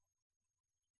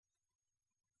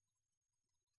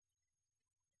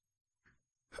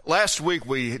Last week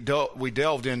we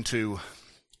delved into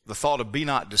the thought of be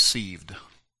not deceived.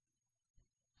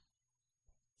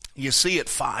 You see it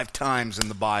 5 times in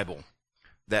the Bible,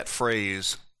 that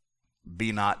phrase,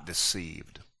 be not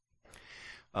deceived.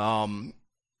 And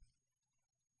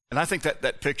I think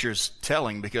that picture is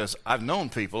telling because I've known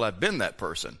people, I've been that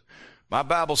person. My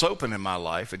Bible's open in my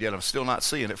life, and yet I'm still not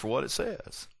seeing it for what it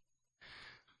says.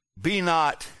 Be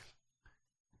not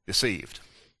deceived.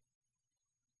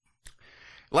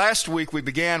 Last week we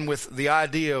began with the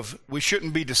idea of we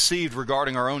shouldn't be deceived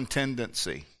regarding our own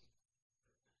tendency.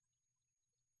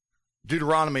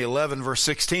 Deuteronomy 11 verse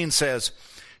 16 says,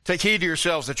 "Take heed to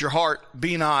yourselves that your heart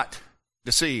be not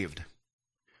deceived,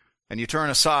 and you turn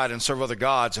aside and serve other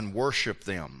gods and worship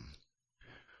them."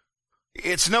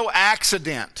 It's no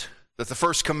accident that the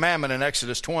first commandment in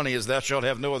Exodus 20 is, "Thou shalt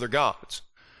have no other gods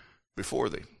before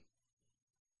thee."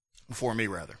 Before me,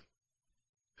 rather.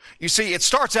 You see, it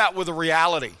starts out with a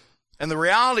reality. And the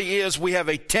reality is we have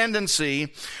a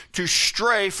tendency to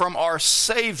stray from our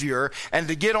Savior and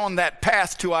to get on that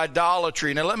path to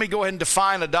idolatry. Now let me go ahead and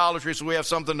define idolatry so we have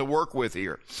something to work with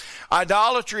here.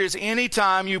 Idolatry is any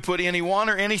time you put anyone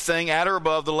or anything at or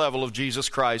above the level of Jesus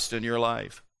Christ in your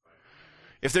life.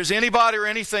 If there's anybody or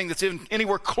anything that's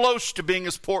anywhere close to being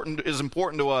as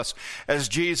important to us as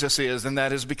Jesus is, then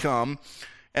that has become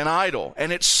an idol.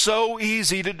 And it's so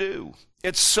easy to do.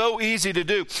 It's so easy to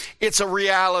do. It's a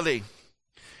reality.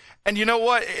 And you know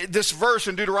what? This verse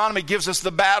in Deuteronomy gives us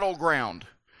the battleground.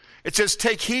 It says,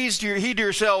 "Take heed to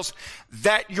yourselves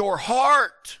that your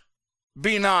heart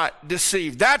be not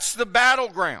deceived." That's the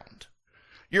battleground.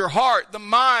 Your heart, the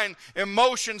mind,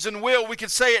 emotions, and will. We could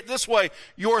say it this way.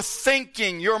 Your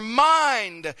thinking, your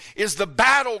mind is the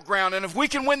battleground. And if we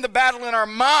can win the battle in our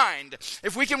mind,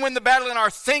 if we can win the battle in our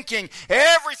thinking,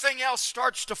 everything else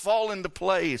starts to fall into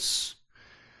place.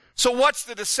 So what's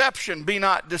the deception? Be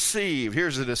not deceived.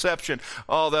 Here's the deception.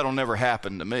 Oh, that'll never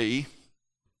happen to me.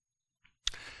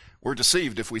 We're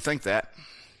deceived if we think that.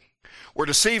 We're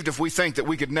deceived if we think that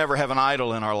we could never have an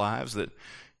idol in our lives that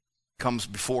comes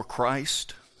before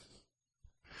Christ.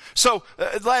 So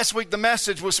last week the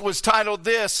message was titled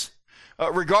this,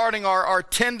 regarding our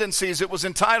tendencies. It was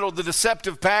entitled "The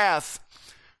Deceptive Path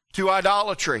to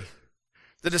Idolatry."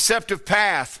 The deceptive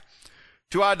path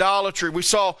to idolatry. We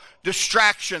saw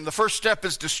distraction. The first step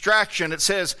is distraction. It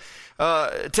says,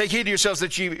 "Take heed to yourselves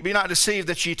that ye be not deceived,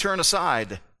 that ye turn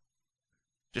aside."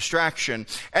 Distraction.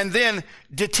 And then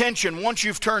detention. Once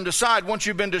you've turned aside, once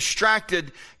you've been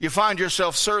distracted, you find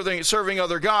yourself serving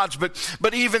other gods.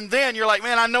 But even then, you're like,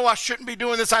 man, I know I shouldn't be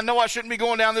doing this. I know I shouldn't be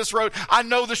going down this road. I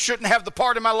know this shouldn't have the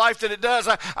part in my life that it does.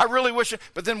 I really wish it.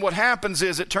 But then what happens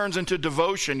is it turns into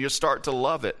devotion. You start to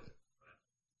love it.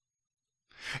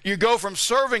 You go from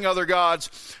serving other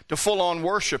gods to full-on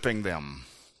worshiping them.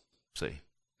 See?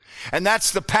 And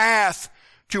that's the path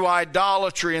to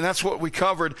idolatry, and that's what we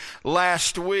covered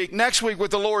last week. Next week,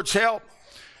 with the Lord's help,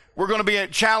 we're going to be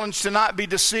challenged to not be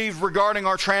deceived regarding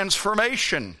our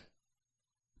transformation.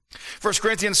 1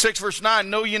 Corinthians 6, verse 9,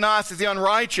 "Know ye not that the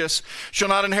unrighteous shall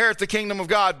not inherit the kingdom of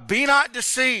God? Be not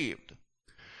deceived.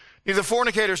 Neither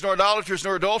fornicators, nor idolaters,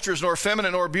 nor adulterers, nor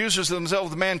effeminate, nor abusers of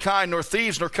themselves with mankind, nor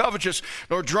thieves, nor covetous,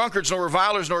 nor drunkards, nor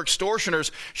revilers, nor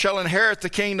extortioners shall inherit the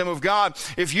kingdom of God."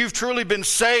 If you've truly been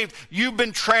saved, you've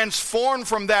been transformed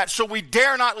from that. So we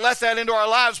dare not let that into our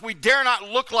lives. We dare not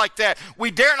look like that. We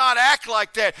dare not act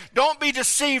like that. Don't be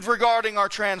deceived regarding our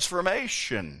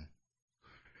transformation.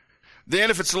 Then,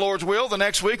 if it's the Lord's will, the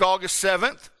next week, August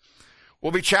 7th,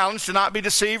 we'll be challenged to not be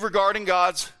deceived regarding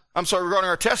regarding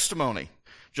our testimony.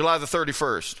 July the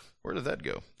 31st. Where did that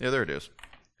go? Yeah, there it is.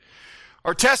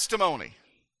 Our testimony.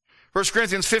 1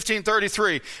 Corinthians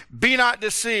 15:33. "Be not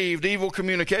deceived, evil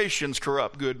communications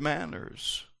corrupt good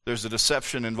manners." There's a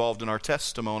deception involved in our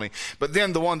testimony. But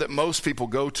then the one that most people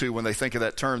go to when they think of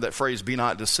that term, that phrase, "be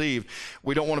not deceived,"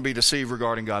 we don't want to be deceived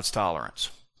regarding God's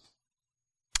tolerance.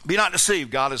 Be not deceived,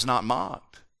 God is not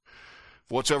mocked.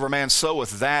 "Whatsoever man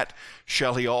soweth, that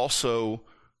shall he also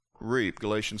reap."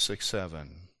 Galatians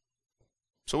 6:7.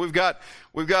 So we've got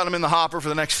them in the hopper for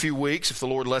the next few weeks, if the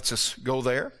Lord lets us go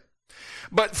there.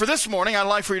 But for this morning, I'd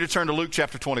like for you to turn to Luke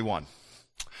chapter 21.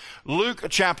 Luke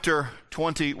chapter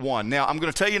 21. Now, I'm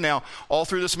going to tell you now, all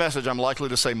through this message, I'm likely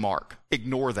to say Mark.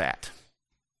 Ignore that.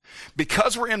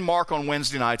 Because we're in Mark on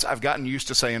Wednesday nights, I've gotten used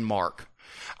to saying Mark.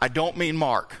 I don't mean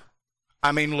Mark.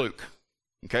 I mean Luke.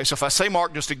 Okay, so if I say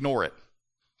Mark, just ignore it.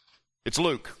 It's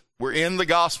Luke. We're in the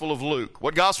Gospel of Luke.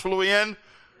 What gospel are we in?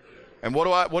 And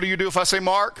what do you do if I say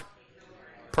Mark?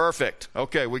 Perfect.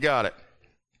 Okay, we got it.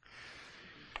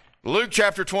 Luke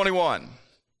chapter 21,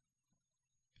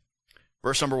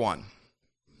 verse number 1.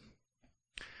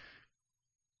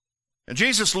 And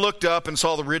Jesus looked up and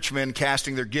saw the rich men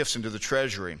casting their gifts into the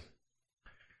treasury.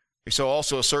 He saw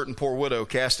also a certain poor widow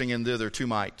casting in thither 2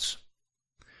 mites.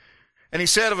 And he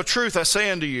said, of a truth I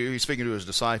say unto you, he's speaking to his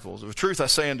disciples, of a truth I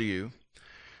say unto you,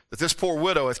 that this poor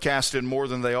widow hath cast in more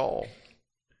than they all.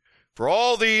 For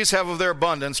all these have of their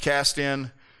abundance cast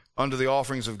in unto the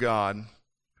offerings of God,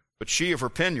 but she of her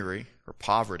penury, her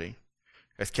poverty,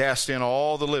 hath cast in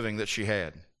all the living that she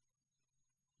had.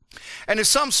 And as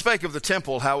some spake of the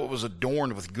temple, how it was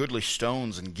adorned with goodly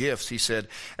stones and gifts, he said,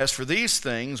 as for these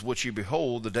things which ye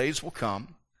behold, the days will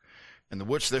come, in the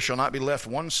which there shall not be left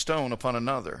one stone upon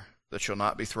another, that shall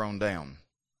not be thrown down.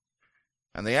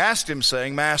 And they asked him,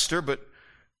 saying, Master, but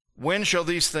when shall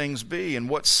these things be, and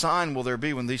what sign will there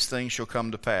be when these things shall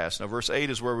come to pass? Now, verse 8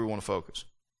 is where we want to focus.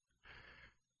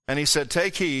 And he said,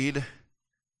 take heed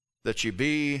that ye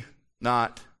be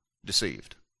not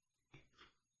deceived.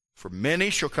 For many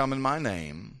shall come in my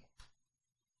name,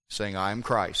 saying, I am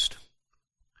Christ.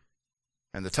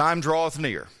 And the time draweth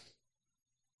near.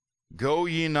 Go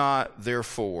ye not,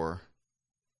 therefore,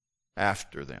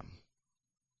 after them.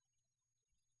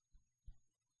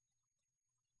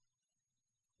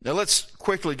 Now let's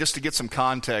quickly, just to get some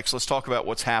context, let's talk about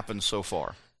what's happened so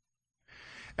far.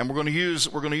 And we're going to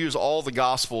use all the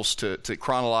Gospels to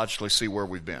chronologically see where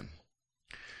we've been.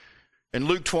 In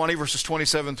Luke 20, verses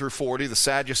 27 through 40, the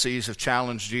Sadducees have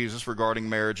challenged Jesus regarding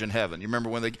marriage in heaven. You remember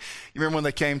when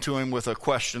they came to him with a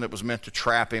question that was meant to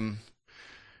trap him?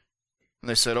 And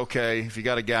they said, okay, if you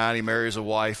got a guy and he marries a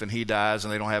wife and he dies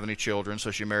and they don't have any children, so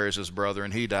she marries his brother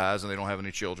and he dies and they don't have any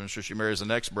children, so she marries the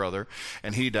next brother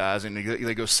and he dies, and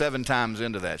they go 7 times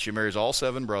into that. She marries all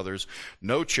 7 brothers,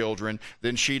 no children,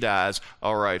 then she dies.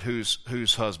 All right,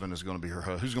 whose husband is going to be her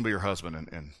husband? Who's going to be her husband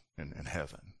in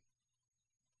heaven?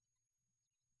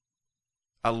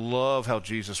 I love how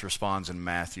Jesus responds in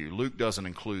Matthew. Luke doesn't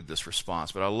include this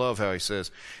response, but I love how he says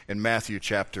in Matthew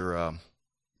chapter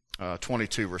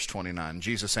 22, verse 29,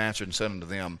 Jesus answered and said unto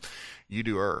them, you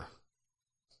do err.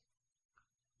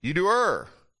 You do err,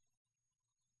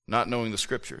 not knowing the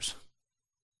Scriptures,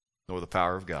 nor the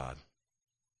power of God.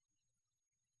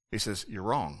 He says, you're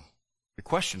wrong. Your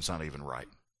question's not even right.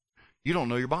 You don't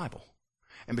know your Bible.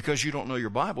 And because you don't know your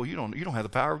Bible, you don't have the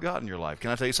power of God in your life. Can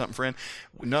I tell you something, friend?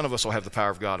 None of us will have the power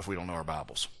of God if we don't know our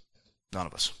Bibles. None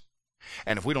of us.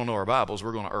 And if we don't know our Bibles,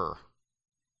 we're going to err.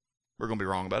 We're going to be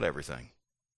wrong about everything.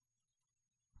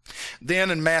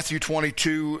 Then in Matthew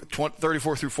 22,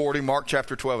 34 through 40, Mark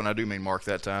chapter 12, and I do mean Mark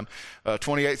that time,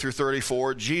 28 through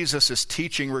 34, Jesus is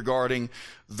teaching regarding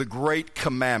the great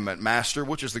commandment. Master,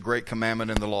 which is the great commandment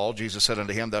in the law? Jesus said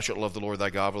unto him, thou shalt love the Lord thy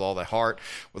God with all thy heart,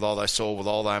 with all thy soul, with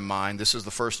all thy mind. This is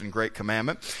the first and great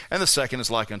commandment. And the second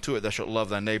is like unto it, thou shalt love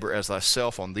thy neighbor as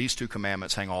thyself. On these 2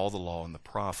 commandments hang all the law and the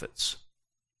prophets.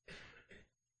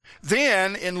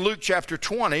 Then in Luke chapter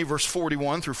 20, verse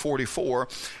 41 through 44,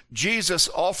 Jesus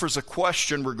offers a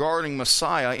question regarding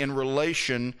Messiah in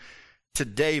relation to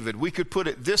David. We could put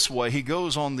it this way: he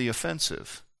goes on the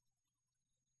offensive.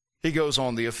 He goes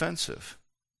on the offensive.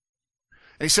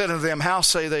 And he said unto them, how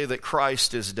say they that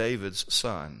Christ is David's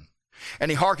son?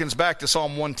 And he hearkens back to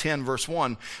Psalm 110, verse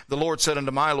 1. The Lord said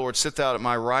unto my Lord, sit thou at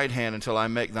my right hand until I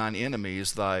make thine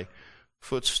enemies thy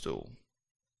footstool.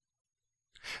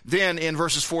 Then in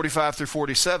verses 45 through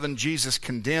 47, Jesus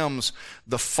condemns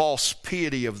the false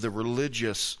piety of the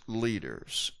religious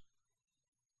leaders.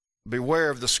 Beware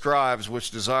of the scribes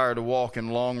which desire to walk in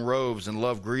long robes and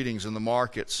love greetings in the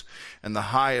markets and the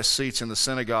highest seats in the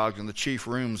synagogues and the chief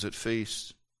rooms at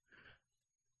feasts.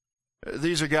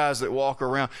 These are guys that walk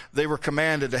around. They were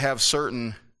commanded to have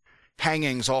certain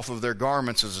hangings off of their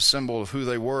garments as a symbol of who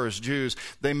they were as Jews.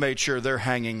 They made sure their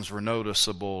hangings were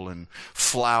noticeable and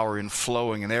flowery and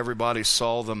flowing, and everybody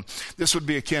saw them. This would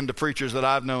be akin to preachers that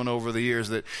I've known over the years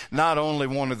that not only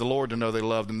wanted the Lord to know they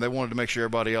loved him, they wanted to make sure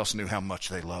everybody else knew how much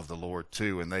they loved the Lord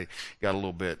too, and they got a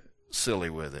little bit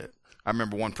silly with it. I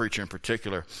remember one preacher in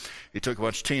particular. He took a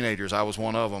bunch of teenagers, I was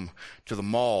one of them, to the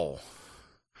mall.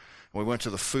 We went to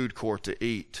the food court to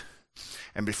eat.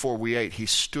 And before we ate, he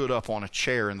stood up on a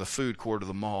chair in the food court of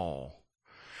the mall.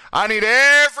 I need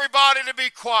everybody to be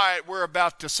quiet. We're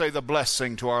about to say the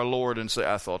blessing to our Lord and say,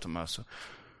 I thought to myself.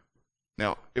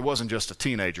 Now, it wasn't just a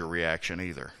teenager reaction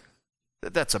either.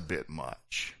 That's a bit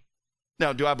much.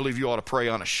 Now, do I believe you ought to pray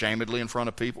unashamedly in front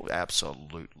of people?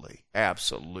 Absolutely.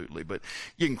 Absolutely. But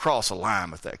you can cross a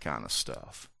line with that kind of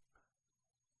stuff.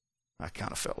 I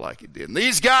kind of felt like it did. And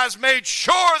these guys made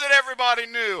sure that everybody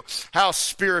knew how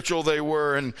spiritual they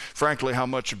were and, frankly, how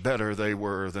much better they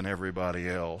were than everybody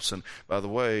else. And, by the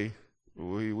way,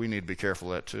 we need to be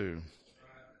careful of that, too.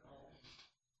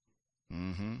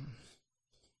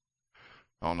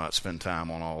 I'll not spend time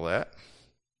on all that.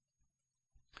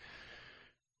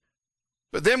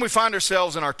 But then we find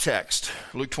ourselves in our text,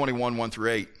 Luke 21, 1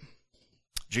 through 8.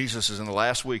 Jesus is in the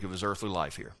last week of his earthly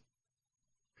life here.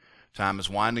 Time is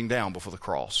winding down before the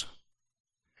cross.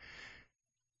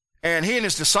 And he and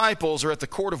his disciples are at the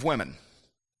court of women.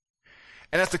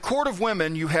 And at the court of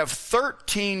women, you have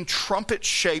 13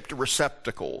 trumpet-shaped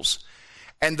receptacles.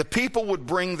 And the people would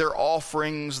bring their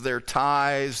offerings, their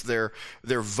tithes, their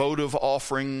votive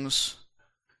offerings.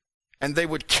 And they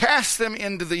would cast them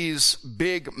into these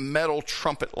big metal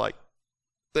trumpet-like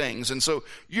things. And so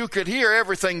you could hear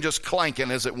everything just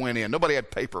clanking as it went in. Nobody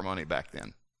had paper money back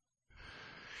then.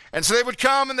 And so they would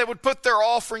come and they would put their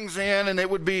offerings in, and it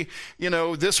would be,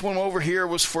 this one over here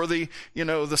was for the,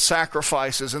 the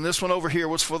sacrifices, and this one over here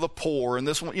was for the poor, and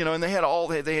this one, and they had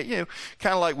kind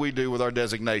of like we do with our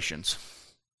designations.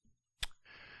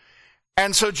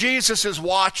 And so Jesus is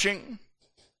watching,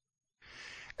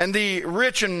 and the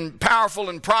rich and powerful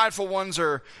and prideful ones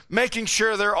are making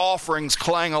sure their offerings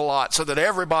clang a lot so that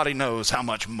everybody knows how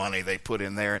much money they put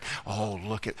in there. And, oh,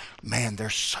 look at, man,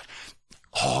 there's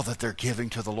all that they're giving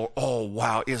to the Lord. Oh,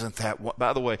 wow, isn't that what?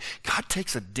 By the way, God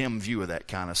takes a dim view of that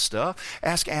kind of stuff.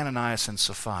 Ask Ananias and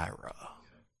Sapphira.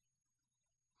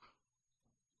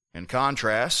 In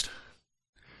contrast,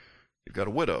 you've got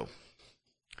a widow.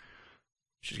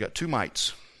 She's got 2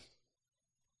 mites.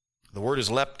 The word is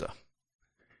lepta,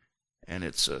 and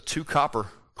it's 2 copper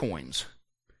coins.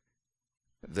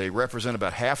 They represent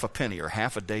about half a penny or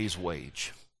half a day's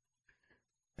wage,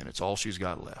 and it's all she's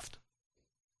got left.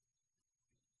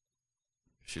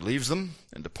 She leaves them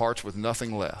and departs with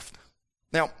nothing left.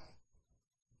 Now,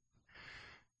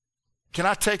 can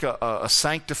I take a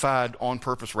sanctified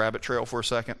on-purpose rabbit trail for a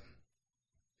second?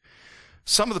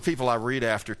 Some of the people I read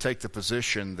after take the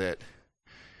position that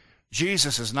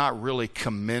Jesus is not really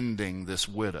commending this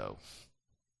widow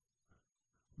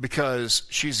because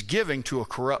she's giving to a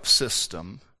corrupt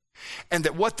system, and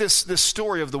that what this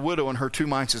story of the widow and her 2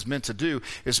 mites is meant to do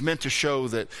is meant to show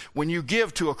that when you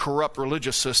give to a corrupt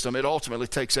religious system, it ultimately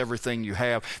takes everything you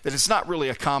have, that it's not really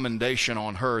a commendation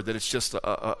on her, that it's just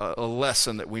a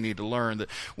lesson that we need to learn,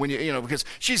 that when because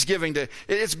she's giving to,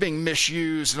 it's being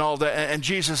misused and all that, and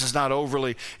Jesus is not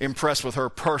overly impressed with her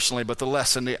personally, but the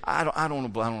lesson, I don't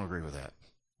agree with that.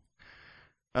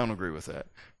 I don't agree with that.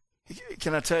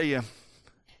 Can I tell you,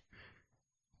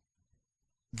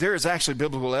 there is actually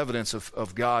biblical evidence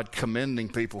of God commending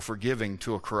people for giving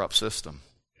to a corrupt system.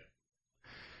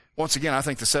 Once again, I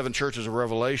think the 7 churches of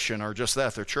Revelation are just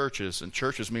that. They're churches, and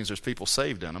churches means there's people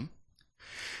saved in them.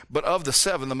 But of the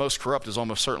 7, the most corrupt is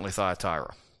almost certainly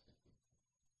Thyatira.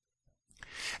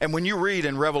 And when you read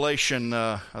in Revelation,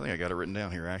 I think I got it written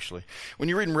down here actually. When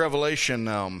you read in Revelation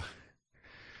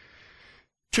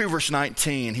 2 verse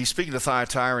 19, he's speaking to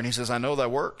Thyatira and he says, I know thy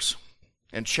works,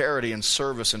 and charity and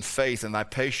service and faith and thy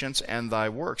patience and thy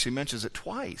works. He mentions it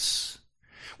twice.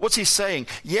 What's he saying?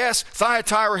 Yes,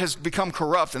 Thyatira has become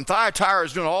corrupt and Thyatira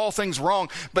is doing all things wrong,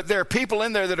 but there are people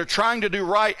in there that are trying to do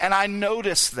right, and I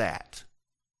notice that.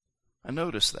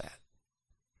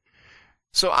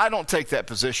 So I don't take that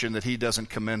position that he doesn't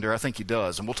commend her. I think he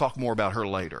does, and we'll talk more about her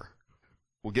later.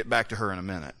 We'll get back to her in a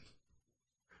minute.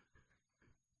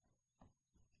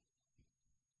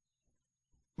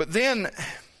 But then,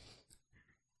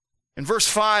 in verse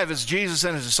 5, as Jesus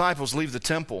and his disciples leave the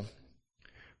temple,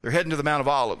 they're heading to the Mount of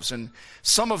Olives, and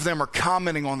some of them are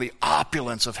commenting on the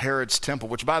opulence of Herod's temple,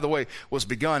 which, by the way, was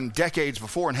begun decades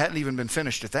before and hadn't even been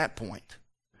finished at that point.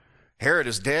 Herod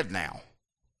is dead now.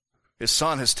 His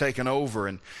son has taken over,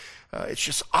 and it's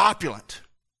just opulent.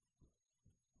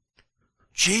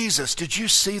 Jesus, did you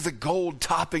see the gold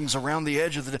toppings around the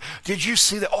edge of the, did you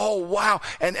see that? Oh, wow.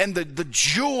 And the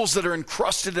jewels that are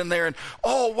encrusted in there. And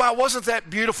oh, wow, wasn't that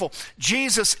beautiful?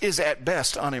 Jesus is at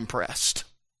best unimpressed.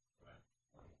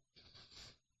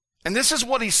 And this is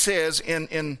what he says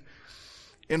in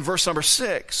verse number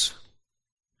 6.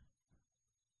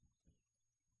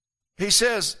 He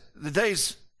says,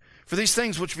 for these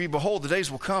things which we behold, the days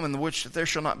will come in which there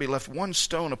shall not be left one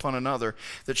stone upon another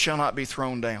that shall not be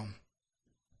thrown down.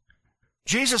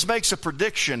 Jesus makes a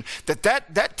prediction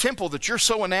that temple that you're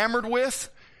so enamored with,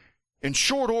 in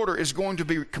short order, is going to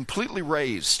be completely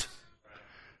razed.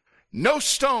 No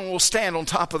stone will stand on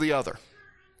top of the other.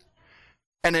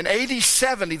 And in AD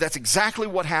 70, that's exactly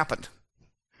what happened.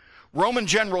 Roman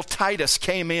general Titus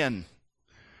came in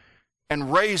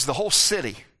and razed the whole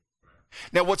city.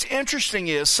 Now, what's interesting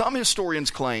is some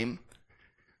historians claim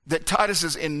that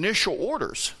Titus's initial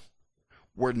orders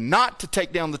were not to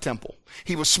take down the temple.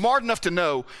 He was smart enough to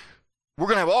know we're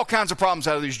going to have all kinds of problems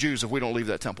out of these Jews if we don't leave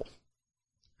that temple.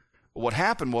 What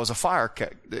happened was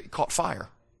it caught fire.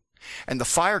 And the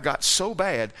fire got so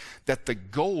bad that the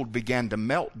gold began to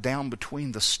melt down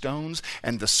between the stones,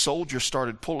 and the soldiers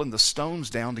started pulling the stones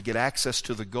down to get access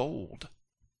to the gold.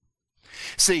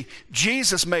 See,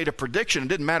 Jesus made a prediction. It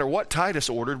didn't matter what Titus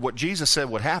ordered. What Jesus said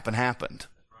would happen, happened.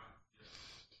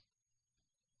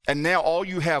 And now all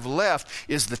you have left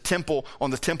is the temple. On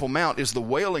the Temple Mount is the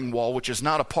Wailing Wall, which is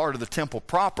not a part of the temple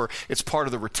proper. It's part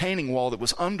of the retaining wall that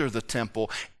was under the temple.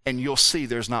 And you'll see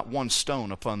there's not one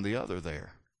stone upon the other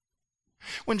there.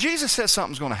 When Jesus says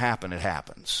something's going to happen, it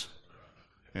happens.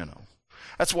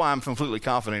 That's why I'm completely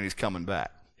confident he's coming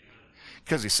back.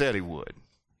 Because he said he would.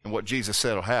 And what Jesus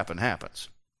said will happen, happens.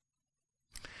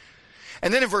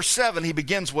 And then in verse 7, he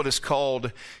begins what is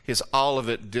called his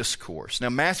Olivet Discourse. Now,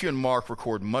 Matthew and Mark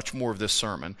record much more of this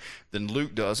sermon than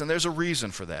Luke does, and there's a reason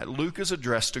for that. Luke is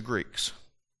addressed to Greeks.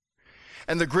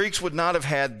 And the Greeks would not have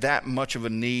had that much of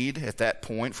a need at that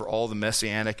point for all the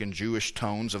messianic and Jewish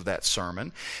tones of that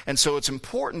sermon. And so it's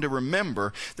important to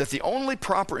remember that the only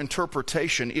proper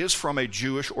interpretation is from a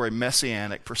Jewish or a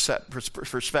messianic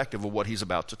perspective of what he's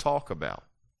about to talk about.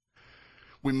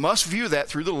 We must view that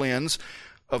through the lens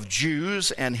of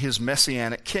Jews and his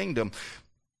messianic kingdom.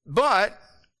 But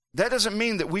that doesn't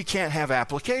mean that we can't have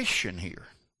application here.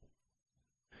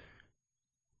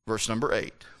 Verse number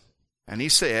 8. And he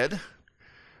said,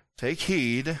 take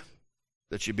heed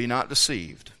that you be not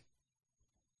deceived.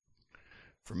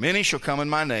 For many shall come in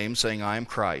my name, saying, I am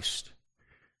Christ.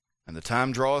 And the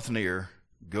time draweth near.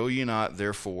 Go ye not,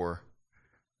 therefore,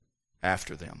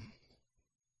 after them.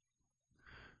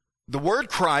 The word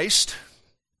Christ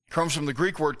comes from the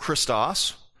Greek word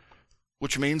Christos,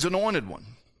 which means anointed one.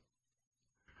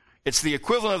 It's the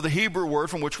equivalent of the Hebrew word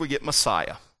from which we get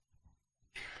Messiah.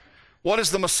 What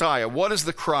is the Messiah? What is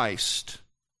the Christ?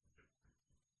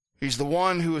 He's the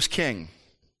one who is king.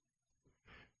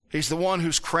 He's the one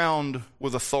who's crowned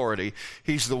with authority.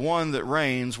 He's the one that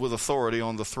reigns with authority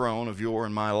on the throne of your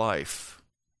and my life.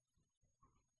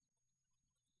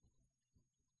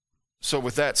 So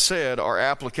with that said, our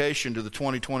application to the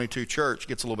 2022 church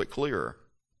gets a little bit clearer.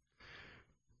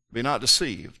 Be not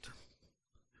deceived.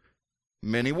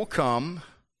 Many will come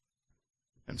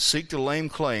and seek to lay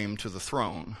claim to the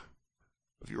throne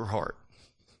of your heart.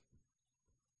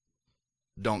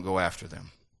 Don't go after them.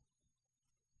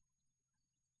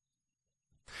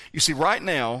 You see, right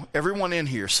now, everyone in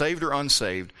here, saved or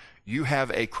unsaved, you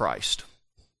have a Christ.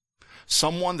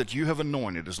 Someone that you have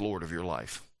anointed as Lord of your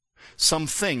life.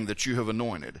 Something that you have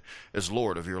anointed as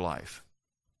Lord of your life.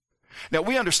 Now,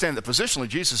 we understand that positionally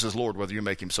Jesus is Lord whether you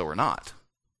make him so or not.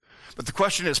 But the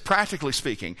question is, practically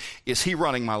speaking, is he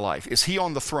running my life? Is he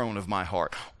on the throne of my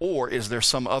heart? Or is there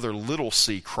some other little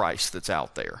c Christ that's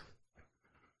out there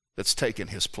that's taken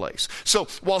his place? So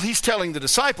while he's telling the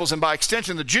disciples, and by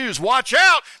extension the Jews, watch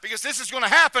out, because this is going to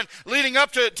happen leading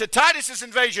up to Titus's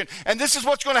invasion, and this is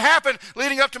what's going to happen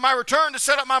leading up to my return to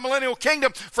set up my millennial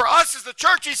kingdom. For us as the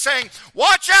church, he's saying,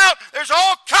 watch out, there's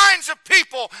all kinds of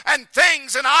people and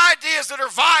things and ideas that are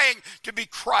vying to be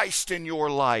Christ in your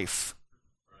life.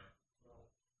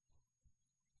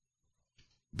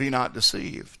 Be not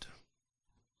deceived.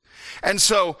 And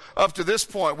so, up to this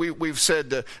point, we've said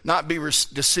to not be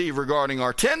deceived regarding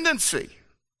our tendency.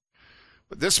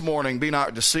 But this morning, be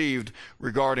not deceived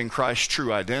regarding Christ's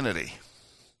true identity.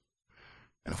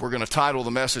 And if we're going to title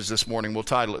the message this morning, we'll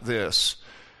title it this: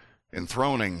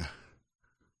 Enthroning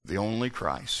the Only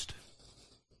Christ.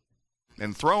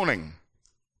 Enthroning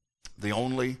the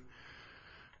Only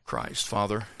Christ.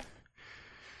 Father,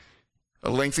 a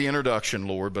lengthy introduction,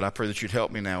 Lord, but I pray that you'd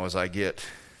help me now as I get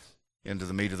into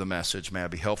the meat of the message. May I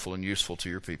be helpful and useful to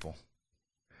your people.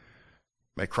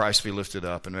 May Christ be lifted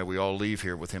up, and may we all leave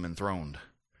here with him enthroned,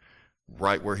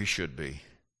 right where he should be,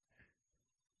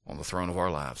 on the throne of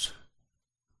our lives.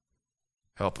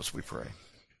 Help us, we pray.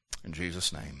 In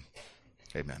Jesus' name,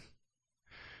 amen.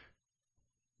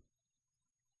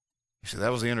 You see,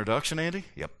 that was the introduction, Andy?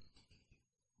 Yep.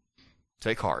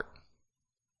 Take heart.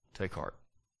 Take heart.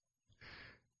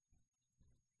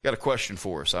 Got a question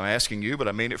for us. I'm asking you, but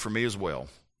I mean it for me as well.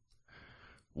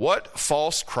 What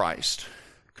false Christ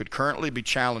could currently be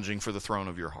challenging for the throne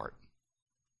of your heart?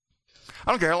 I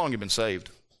don't care how long you've been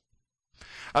saved.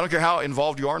 I don't care how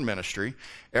involved you are in ministry.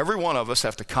 Every one of us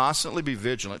have to constantly be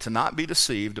vigilant to not be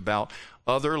deceived about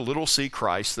other little c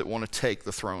Christs that want to take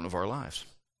the throne of our lives.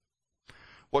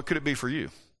 What could it be for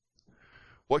you?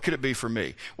 What could it be for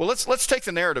me? Well, let's take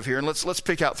the narrative here and let's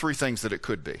pick out three things that it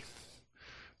could be.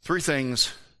 Three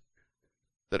things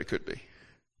that it could be.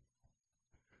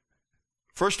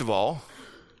 First of all,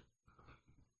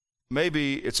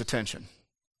 maybe it's attention.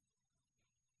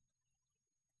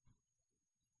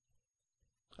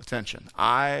 Attention.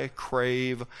 I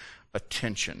crave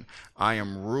attention. I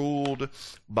am ruled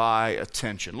by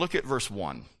attention. Look at verse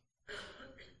 1.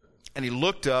 And he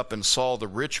looked up and saw the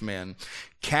rich men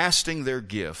casting their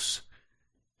gifts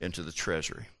into the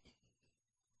treasury.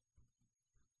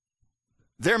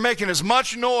 They're making as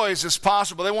much noise as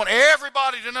possible. They want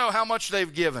everybody to know how much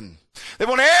they've given. They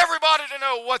want everybody to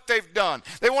know what they've done.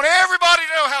 They want everybody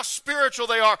to know how spiritual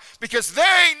they are because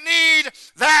they need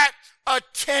that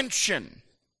attention.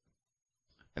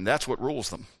 And that's what rules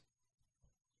them.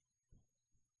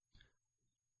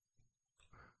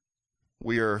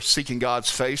 We are seeking God's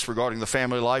face regarding the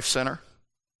Family Life Center,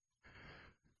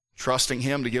 trusting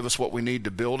Him to give us what we need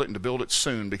to build it and to build it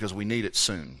soon because we need it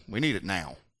soon. We need it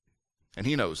now. And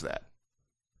He knows that.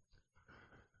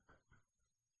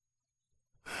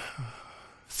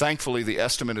 Thankfully, the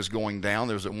estimate is going down.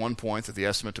 There was at one point that the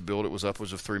estimate to build it was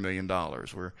upwards of $3 million.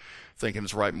 We're thinking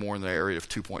it's right more in the area of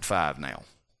 2.5 now.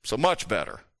 So much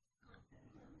better.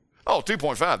 Oh,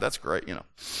 2.5, that's great, All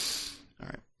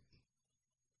right.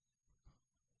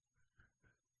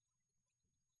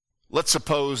 Let's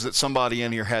suppose that somebody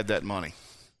in here had that money.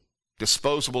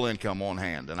 Disposable income on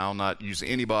hand. And I'll not use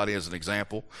anybody as an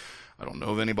example. I don't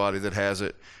know of anybody that has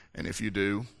it. And if you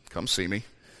do, come see me.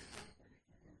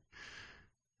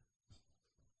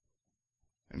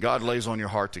 And God lays on your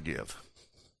heart to give.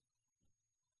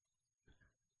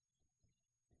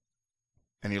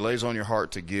 And He lays on your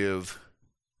heart to give,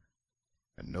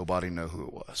 and nobody know who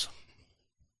it was.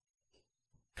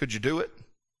 Could you do it?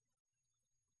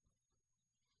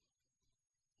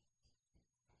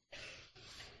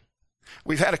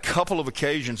 We've had a couple of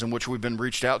occasions in which we've been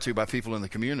reached out to by people in the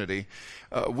community.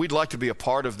 We'd like to be a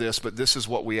part of this, but this is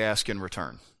what we ask in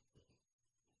return.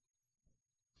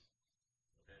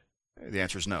 The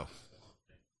answer is no.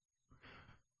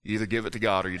 You either give it to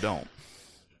God or you don't.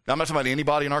 Now, I'm not talking about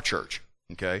anybody in our church,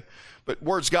 okay? But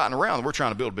word's gotten around that we're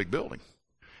trying to build a big building.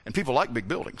 And people like big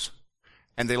buildings.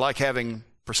 And they like having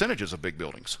percentages of big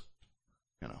buildings.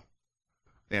 The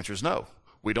answer is no.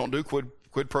 We don't do quid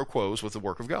pro quos with the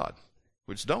work of God.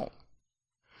 We just don't.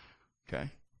 Okay?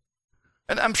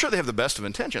 And I'm sure they have the best of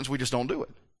intentions. We just don't do it.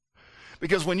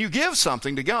 Because when you give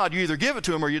something to God, you either give it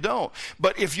to Him or you don't.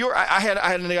 But if I had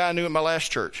a guy I knew in my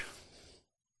last church.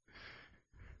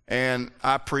 And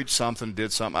I preached something,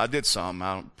 did something. I did something.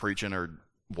 I don't preaching or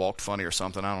walked funny or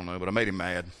something. I don't know. But I made him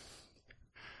mad.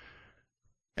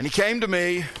 And he came to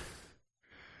me.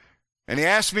 And he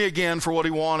asked me again for what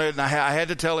he wanted. And I had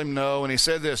to tell him no. And he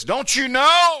said this, "Don't you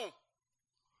know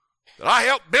that I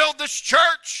helped build this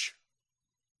church?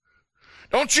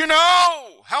 Don't you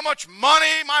know how much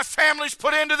money my family's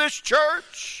put into this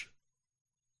church?"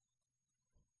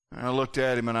 And I looked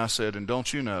at him and I said, "And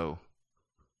don't you know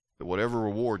that whatever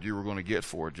reward you were going to get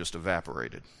for it just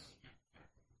evaporated?"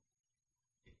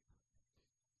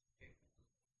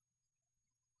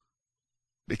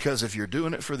 Because if you're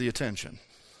doing it for the attention,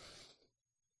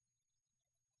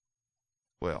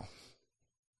 well,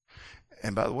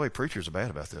 and by the way, preachers are bad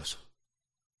about this.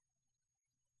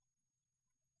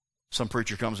 Some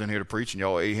preacher comes in here to preach and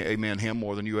y'all amen him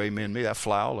more than you amen me. That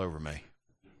fly all over me.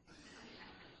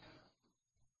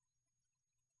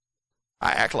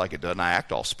 I act like it doesn't. I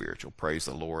act all spiritual. Praise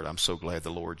the Lord. I'm so glad the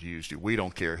Lord used you. We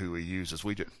don't care who He uses.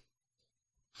 We do.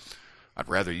 I'd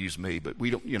rather use me, but we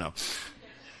don't,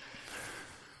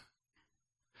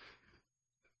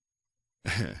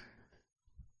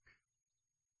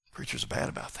 Preachers are bad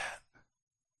about that.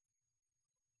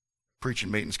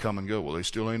 Preaching meetings come and go. Well, they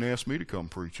still ain't asked me to come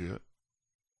preach yet.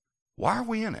 Why are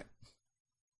we in it?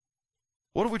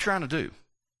 What are we trying to do?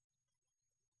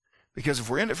 Because if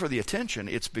we're in it for the attention,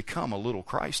 it's become a little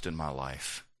Christ in my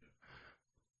life.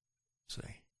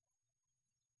 See?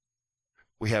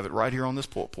 We have it right here on this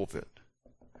pulpit.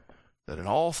 That in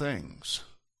all things,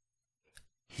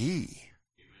 He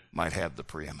might have the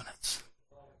preeminence.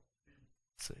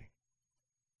 See?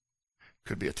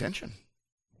 Could be attention.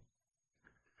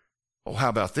 Oh, how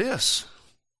about this?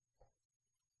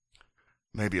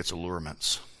 Maybe it's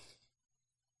allurements.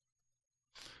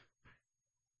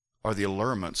 Are the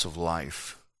allurements of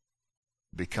life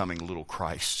becoming little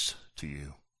Christs to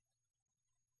you,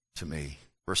 to me?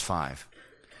 Verse 5.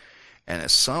 And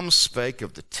as some spake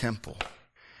of the temple,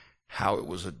 how it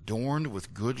was adorned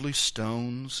with goodly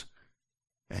stones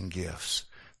and gifts,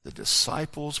 the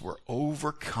disciples were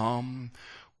overcome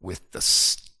with the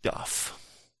stuff.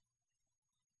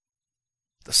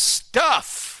 The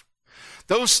stuff.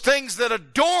 Those things that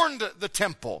adorned the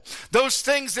temple. Those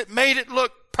things that made it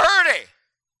look pretty.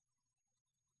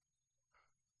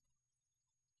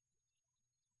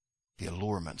 The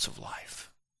allurements of life.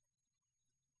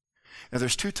 Now,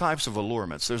 there's two types of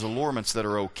allurements. There's allurements that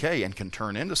are okay and can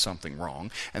turn into something wrong,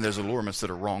 and there's allurements that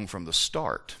are wrong from the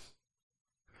start.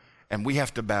 And we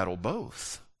have to battle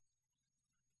both.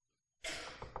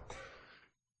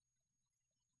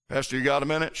 Pastor, you got a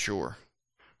minute? Sure.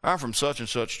 I'm from such and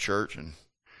such church, and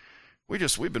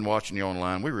we've been watching you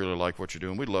online. We really like what you're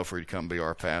doing. We'd love for you to come be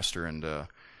our pastor, and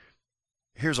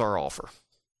here's our offer.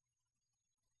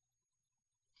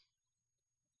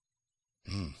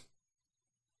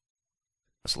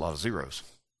 That's a lot of zeros.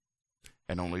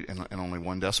 And only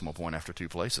one decimal point after two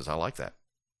places. I like that.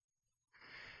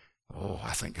 Oh,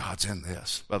 I think God's in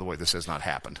this. By the way, this has not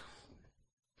happened.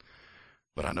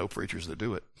 But I know preachers that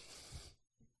do it.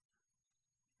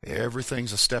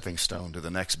 Everything's a stepping stone to the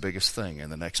next biggest thing,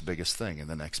 and the next biggest thing, and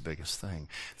the next biggest thing.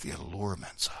 The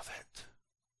allurements of it.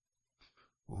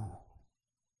 Ooh.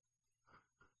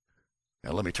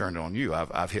 Now let me turn it on you.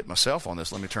 I've hit myself on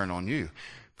this. Let me turn it on you.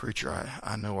 Preacher,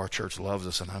 I know our church loves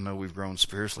us, and I know we've grown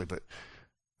spiritually, but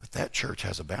that church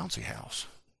has a bouncy house.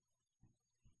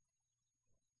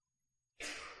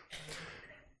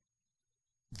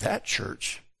 That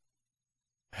church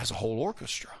has a whole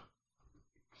orchestra.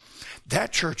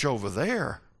 That church over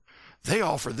there, they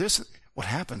offer this. What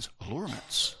happens?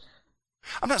 Allurements.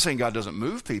 I'm not saying God doesn't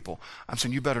move people. I'm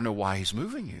saying you better know why he's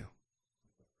moving you.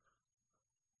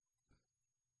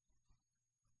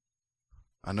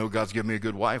 I know God's given me a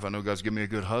good wife. I know God's given me a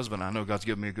good husband. I know God's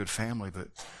given me a good family, but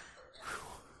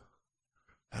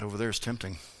that over there is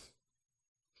tempting.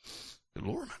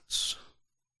 Allurements.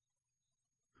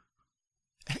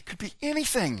 And it could be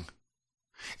anything.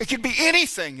 It could be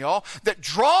anything, y'all, that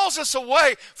draws us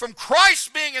away from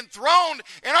Christ being enthroned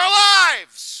in our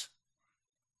lives.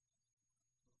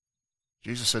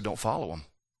 Jesus said, don't follow him.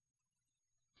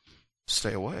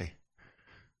 Stay away.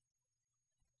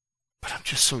 But I'm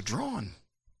just so drawn.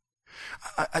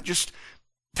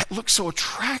 That looks so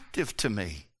attractive to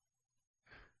me.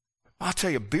 I'll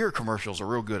tell you, beer commercials are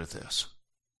real good at this.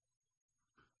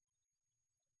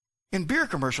 In beer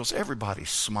commercials,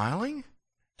 everybody's smiling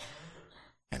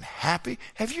and happy.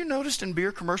 Have you noticed in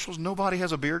beer commercials, nobody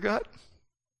has a beer gut?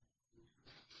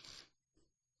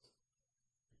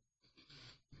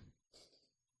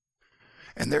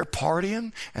 And they're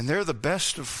partying, and they're the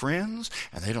best of friends,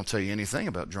 and they don't tell you anything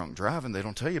about drunk driving. They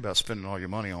don't tell you about spending all your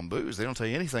money on booze. They don't tell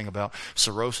you anything about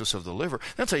cirrhosis of the liver.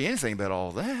 They don't tell you anything about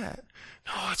all that.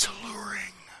 No, it's alluring.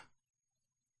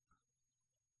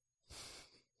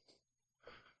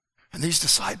 And these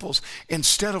disciples,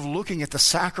 instead of looking at the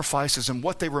sacrifices and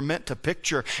what they were meant to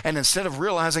picture, and instead of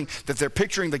realizing that they're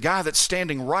picturing the guy that's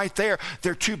standing right there,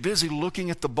 they're too busy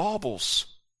looking at the baubles.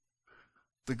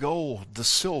 The gold, the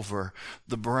silver,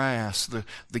 the brass,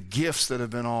 the gifts that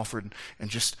have been offered, and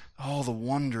just all the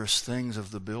wondrous things of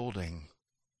the building.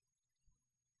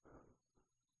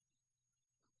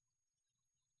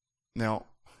 Now,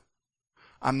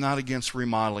 I'm not against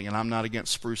remodeling, and I'm not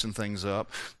against sprucing things up.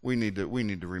 We need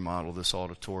to remodel this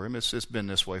auditorium. It's been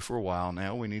this way for a while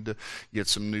now. We need to get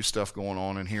some new stuff going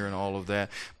on in here and all of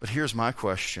that. But here's my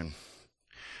question.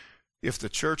 If the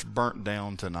church burnt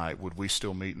down tonight, would we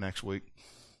still meet next week?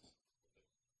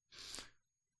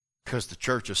 Because the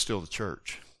church is still the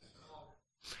church.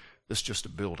 It's just a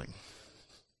building.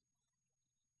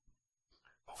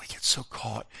 But we get so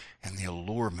caught in the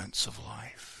allurements of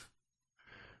life.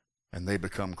 And they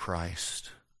become Christ.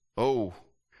 Oh,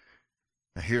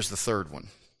 now here's the third one.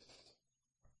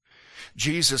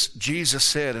 Jesus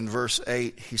said in verse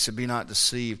 8, he said, be not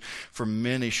deceived, for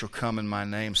many shall come in my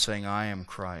name, saying, I am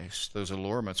Christ. Those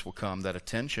allurements will come, that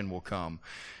attention will come.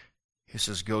 He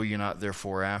says, go ye not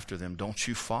therefore after them. Don't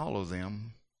you follow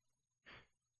them.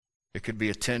 It could be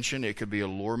attention, it could be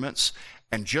allurements,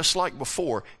 and just like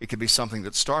before, it could be something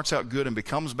that starts out good and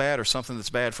becomes bad, or something that's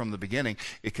bad from the beginning.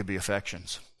 It could be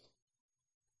affections.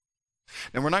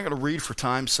 Now, we're not going to read for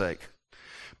time's sake,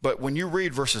 but when you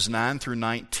read verses 9 through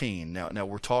 19, now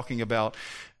we're talking about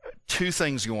two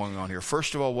things going on here.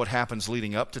 First of all, what happens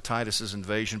leading up to Titus's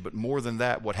invasion, but more than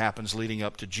that, what happens leading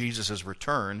up to Jesus'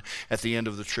 return at the end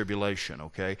of the tribulation,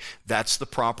 okay? That's the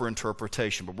proper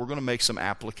interpretation, but we're going to make some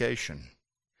application.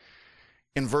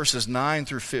 In verses 9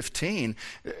 through 15,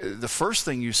 the first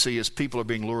thing you see is people are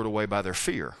being lured away by their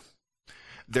fear,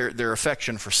 their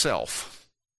affection for self.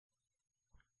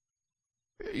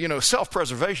 You know,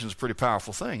 self-preservation is a pretty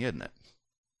powerful thing, isn't it?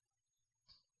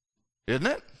 Isn't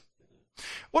it?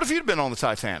 What if you'd been on the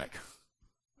Titanic?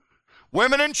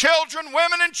 Women and children,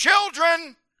 women and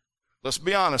children. Let's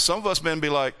be honest, some of us men be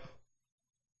like,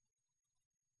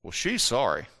 well, she's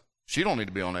sorry. She don't need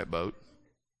to be on that boat.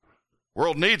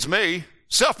 World needs me.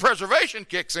 Self-preservation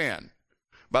kicks in.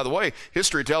 By the way,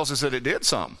 history tells us that it did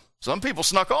some. Some people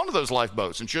snuck onto those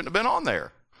lifeboats and shouldn't have been on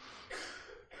there.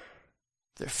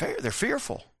 They're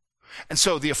fearful. And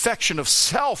so the affection of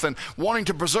self and wanting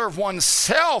to preserve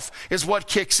oneself is what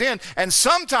kicks in. And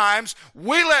sometimes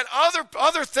we let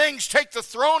other things take the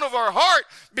throne of our heart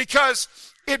because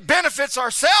it benefits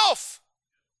ourselves.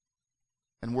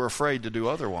 And we're afraid to do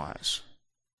otherwise.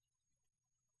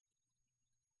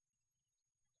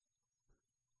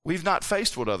 We've not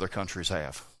faced what other countries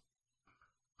have.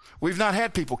 We've not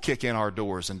had people kick in our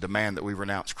doors and demand that we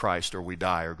renounce Christ or we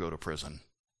die or go to prison.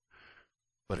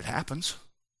 But it happens.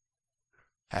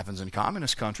 It happens in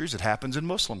communist countries. It happens in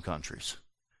Muslim countries.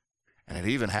 And it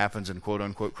even happens in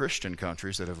quote-unquote Christian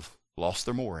countries that have lost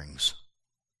their moorings.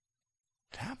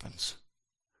 It happens.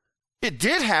 It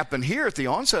did happen here at the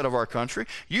onset of our country.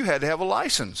 You had to have a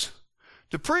license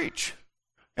to preach.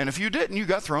 And if you didn't, you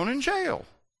got thrown in jail.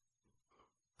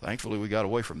 Thankfully, we got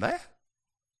away from that.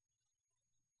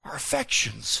 Our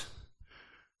affections,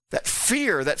 that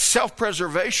fear, that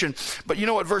self-preservation. But you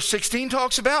know what verse 16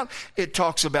 talks about? It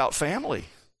talks about family.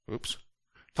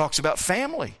 Talks about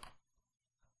family.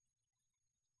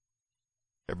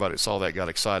 Everybody that saw that got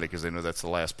excited because they know that's the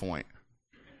last point.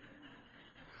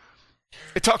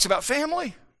 It talks about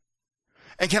family.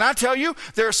 And can I tell you,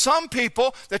 there are some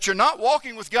people that you're not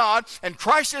walking with God and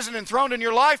Christ isn't enthroned in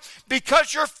your life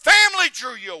because your family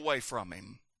drew you away from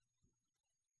Him.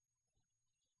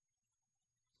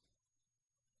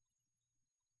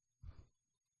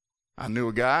 I knew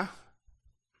a guy.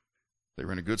 They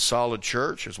were in a good, solid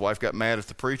church. His wife got mad at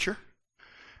the preacher.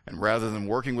 And rather than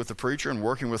working with the preacher and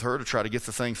working with her to try to get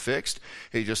the thing fixed,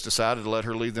 he just decided to let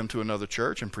her lead them to another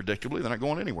church. And predictably, they're not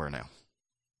going anywhere now.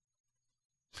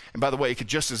 And by the way, it could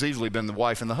just as easily have been the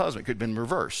wife and the husband. It could have been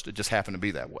reversed. It just happened to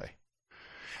be that way.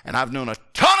 And I've known a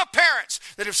ton of parents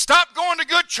that have stopped going to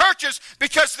good churches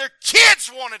because their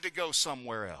kids wanted to go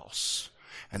somewhere else.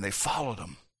 And they followed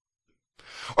them.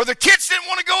 Or the kids didn't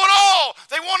want to go at all.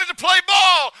 They wanted to play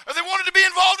ball. Or they wanted to be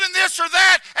involved in this or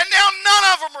that. And now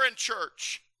none of them are in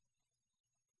church.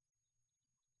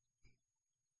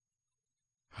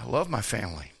 I love my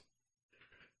family.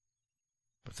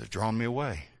 But they've drawn me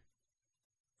away.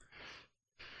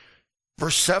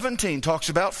 Verse 17 talks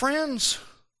about friends.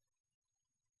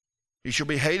 You shall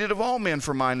be hated of all men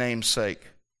for my name's sake.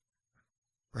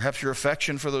 Perhaps your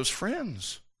affection for those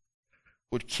friends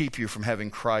would keep you from having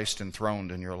Christ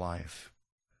enthroned in your life.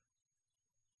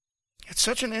 It's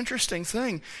such an interesting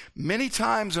thing. Many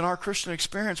times in our Christian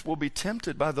experience, we'll be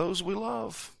tempted by those we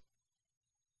love.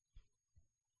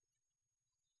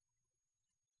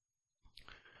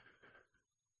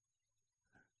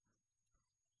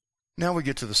 Now we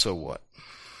get to the so what.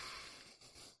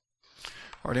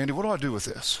 All right, Andy, what do I do with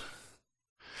this?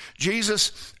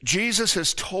 Jesus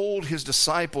has told his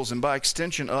disciples, and by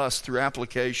extension us through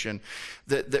application,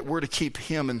 that we're to keep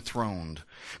him enthroned.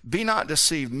 Be not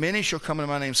deceived. Many shall come in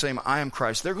my name saying, I am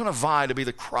Christ. They're going to vie to be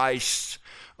the Christ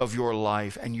of your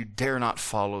life, and you dare not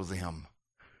follow them.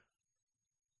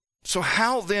 So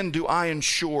how then do I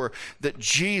ensure that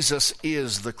Jesus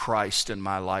is the Christ in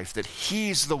my life, that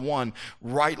he's the one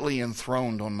rightly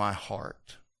enthroned on my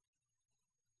heart?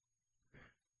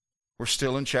 We're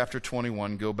still in chapter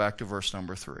 21. Go back to verse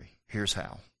number 3. Here's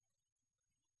how.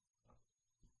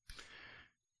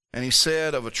 And he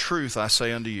said, of a truth I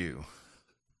say unto you,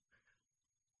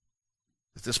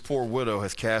 that this poor widow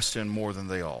hath cast in more than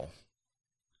they all.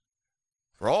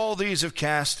 For all these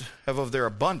have of their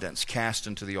abundance cast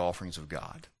into the offerings of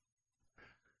God.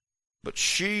 But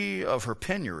she of her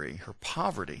penury, her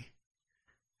poverty,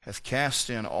 hath cast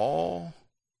in all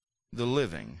the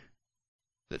living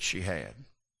that she had.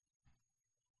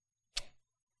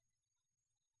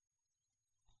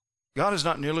 God is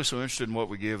not nearly so interested in what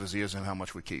we give as he is in how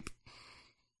much we keep.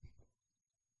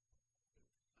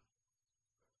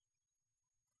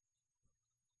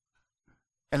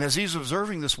 And as he's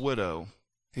observing this widow,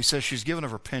 he says she's given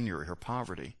of her penury, her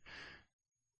poverty.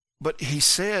 But he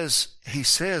says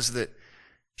that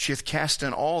she hath cast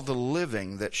in all the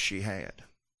living that she had.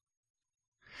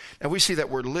 Now we see that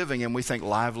word living and we think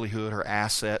livelihood, her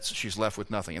assets, she's left with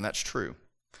nothing, and that's true.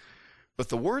 But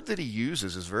the word that he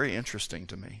uses is very interesting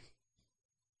to me.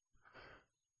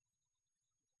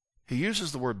 He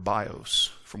uses the word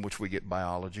bios, from which we get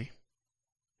biology,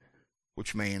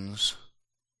 which means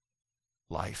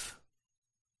life.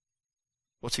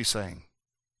 What's he saying?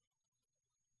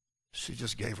 She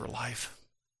just gave her life.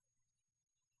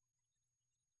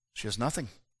 She has nothing.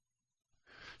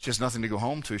 She has nothing to go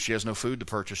home to. She has no food to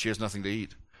purchase. She has nothing to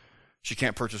eat. She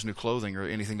can't purchase new clothing or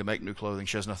anything to make new clothing.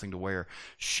 She has nothing to wear.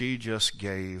 She just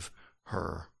gave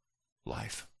her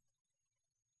life.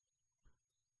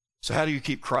 So how do you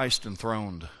keep Christ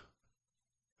enthroned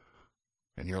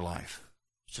in your life.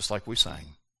 Just like we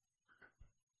sang.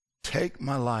 Take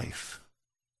my life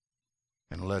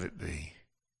and let it be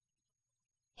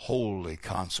wholly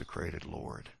consecrated,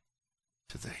 Lord,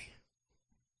 to thee.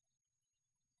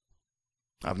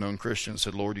 I've known Christians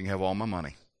said, Lord, you can have all my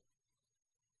money,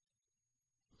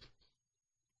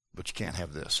 but you can't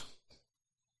have this.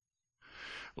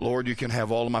 Lord, you can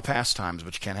have all of my pastimes,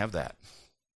 but you can't have that.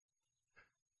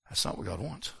 That's not what God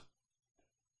wants.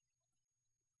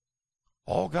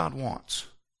 All God wants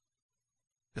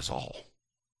is all.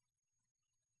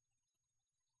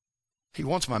 He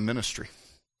wants my ministry.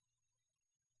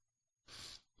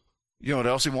 You know what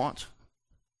else he wants?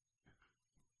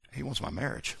 He wants my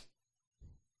marriage.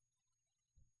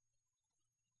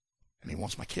 And he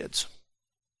wants my kids.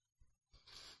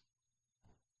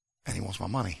 And he wants my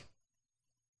money.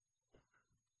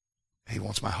 He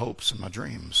wants my hopes and my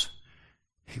dreams.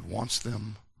 He wants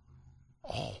them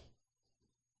all.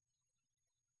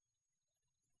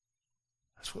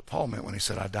 That's what Paul meant when he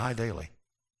said, I die daily.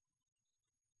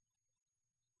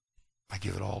 I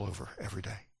give it all over every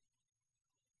day.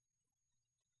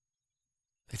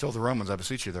 He told the Romans, I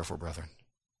beseech you therefore, brethren,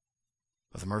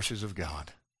 by the mercies of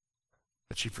God,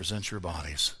 that you present your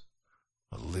bodies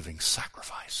a living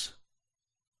sacrifice.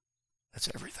 That's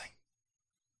everything.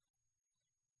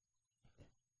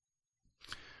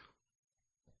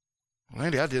 Well,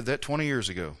 Andy, I did that 20 years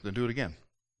ago. Then do it again.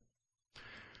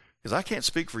 Because I can't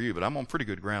speak for you, but I'm on pretty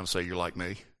good ground to say you're like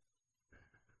me.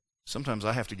 Sometimes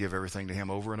I have to give everything to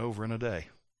him over and over in a day.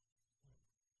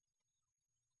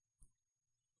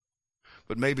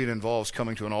 But maybe it involves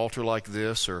coming to an altar like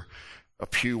this, or a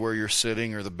pew where you're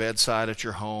sitting, or the bedside at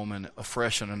your home, and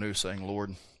afresh and anew saying,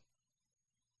 Lord,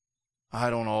 I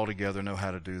don't altogether know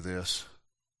how to do this.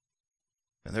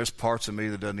 And there's parts of me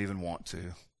that doesn't even want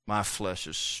to. My flesh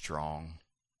is strong.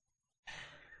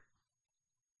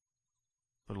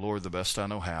 But Lord, the best I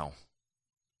know how,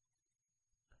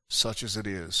 such as it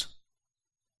is,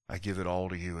 I give it all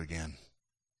to you again.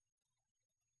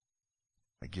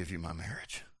 I give you my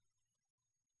marriage.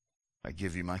 I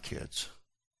give you my kids.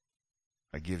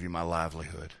 I give you my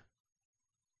livelihood.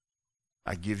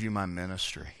 I give you my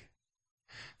ministry.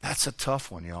 That's a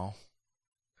tough one, y'all.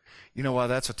 You know why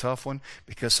that's a tough one?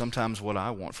 Because sometimes what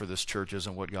I want for this church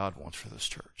isn't what God wants for this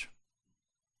church.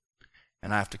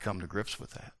 And I have to come to grips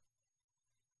with that.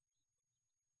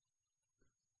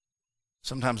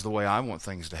 Sometimes the way I want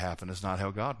things to happen is not how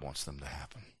God wants them to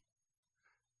happen.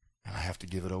 And I have to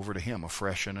give it over to him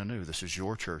afresh and anew. This is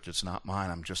your church. It's not mine.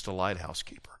 I'm just a lighthouse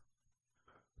keeper.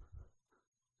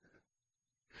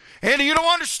 Andy, you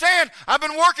don't understand. I've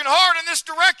been working hard in this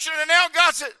direction, and now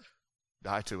God said,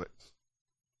 die to it.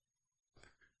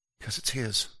 Because it's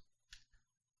his.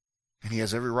 And he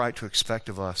has every right to expect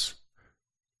of us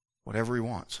whatever he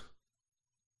wants.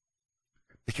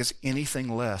 Because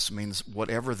anything less means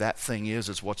whatever that thing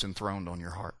is what's enthroned on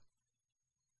your heart.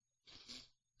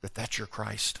 That's your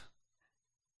Christ.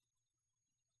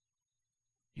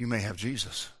 You may have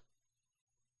Jesus,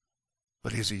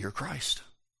 but is he your Christ?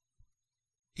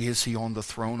 Is he on the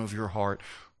throne of your heart,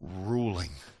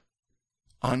 ruling,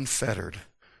 unfettered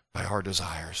by our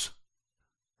desires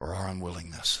or our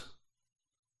unwillingness?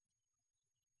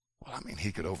 Well, I mean,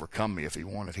 he could overcome me if he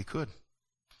wanted. He could.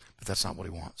 But that's not what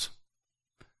he wants.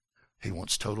 He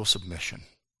wants total submission.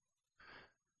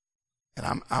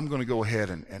 And I'm going to go ahead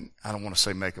and I don't want to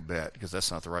say make a bet, because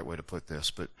that's not the right way to put this,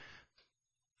 but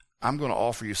I'm going to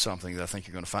offer you something that I think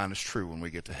you're going to find is true when we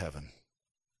get to heaven.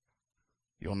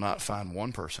 You'll not find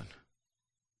one person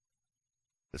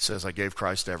that says, I gave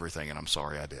Christ everything and I'm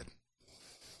sorry I did.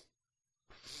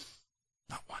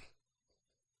 Not one.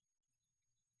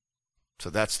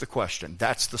 So that's the question.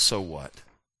 That's the so what.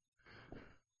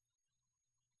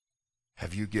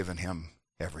 Have you given him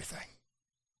everything?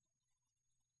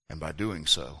 And by doing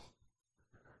so,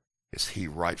 is he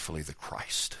rightfully the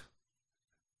Christ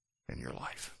in your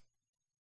life?